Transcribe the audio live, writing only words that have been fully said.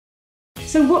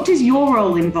So what does your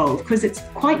role involve? Because it's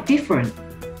quite different.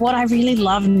 What I really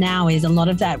love now is a lot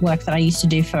of that work that I used to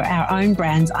do for our own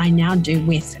brands, I now do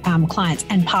with clients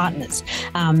and partners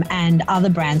and other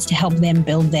brands to help them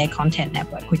build their content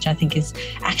network, which I think is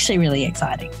actually really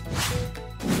exciting.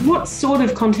 What sort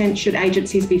of content should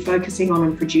agencies be focusing on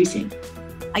and producing?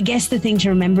 I guess the thing to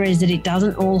remember is that it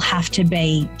doesn't all have to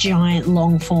be giant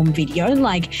long form video.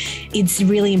 Like, it's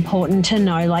really important to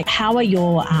know, like, how are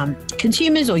your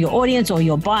consumers or your audience or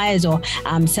your buyers or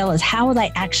sellers, how are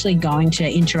they actually going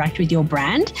to interact with your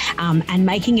brand? And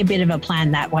making a bit of a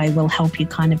plan that way will help you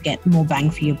kind of get more bang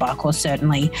for your buck, or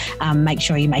certainly make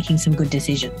sure you're making some good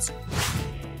decisions.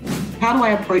 How do I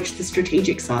approach the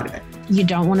strategic side of it? You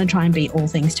don't want to try and be all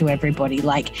things to everybody.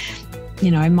 Like, you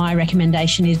know, my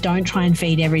recommendation is don't try and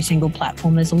feed every single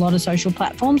platform. There's a lot of social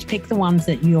platforms. Pick the ones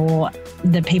that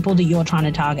the people that you're trying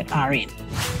to target are in.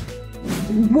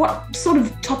 What sort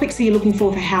of topics are you looking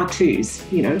for how-tos?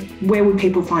 You know, where would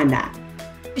people find that?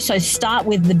 So start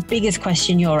with the biggest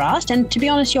question you're asked. And to be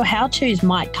honest, your how-tos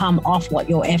might come off what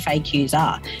your FAQs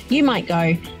are. You might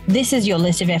go, this is your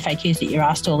list of FAQs that you're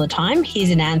asked all the time. Here's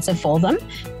an answer for them.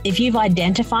 If you've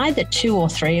identified that 2 or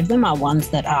 3 of them are ones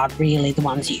that are really the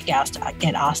ones you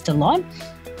get asked a lot,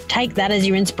 take that as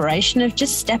your inspiration of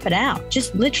just step it out.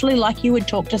 Just literally like you would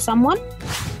talk to someone.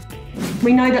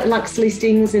 We know that Luxe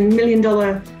Listings and $1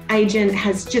 Million Agent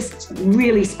has just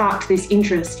really sparked this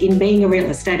interest in being a real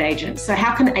estate agent. So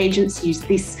how can agents use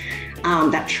this,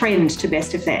 that trend to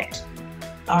best effect?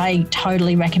 I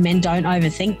totally recommend don't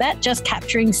overthink that. Just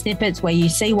capturing snippets where you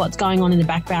see what's going on in the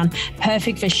background.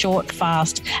 Perfect for short,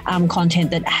 fast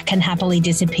content that can happily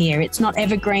disappear. It's not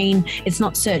evergreen. It's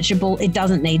not searchable. It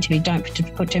doesn't need to be. Don't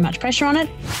put too much pressure on it.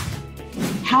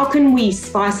 How can we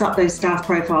spice up those staff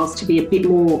profiles to be a bit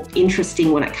more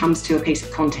interesting when it comes to a piece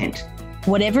of content?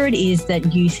 Whatever it is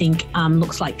that you think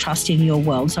looks like trust in your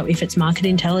world. So if it's market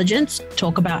intelligence,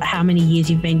 talk about how many years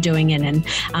you've been doing it, and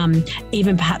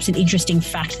even perhaps an interesting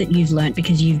fact that you've learnt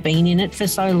because you've been in it for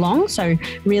so long. So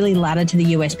really ladder to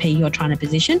the USP you're trying to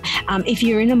position. If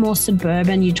you're in a more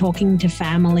suburban, you're talking to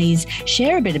families,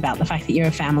 share a bit about the fact that you're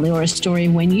a family, or a story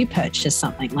of when you purchased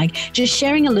something. Like, just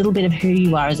sharing a little bit of who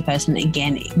you are as a person,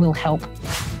 again, it will help.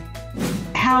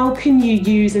 How can you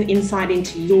use an insight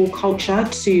into your culture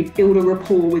to build a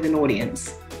rapport with an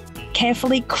audience?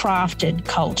 Carefully crafted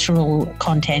cultural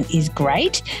content is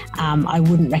great. I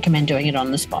wouldn't recommend doing it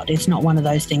on the spot. It's not one of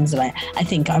those things that I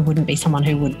think I wouldn't be someone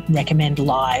who would recommend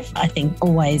live. I think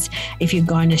always, if you're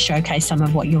going to showcase some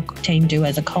of what your team do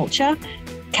as a culture,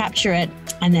 capture it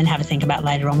and then have a think about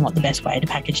later on what the best way to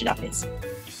package it up is.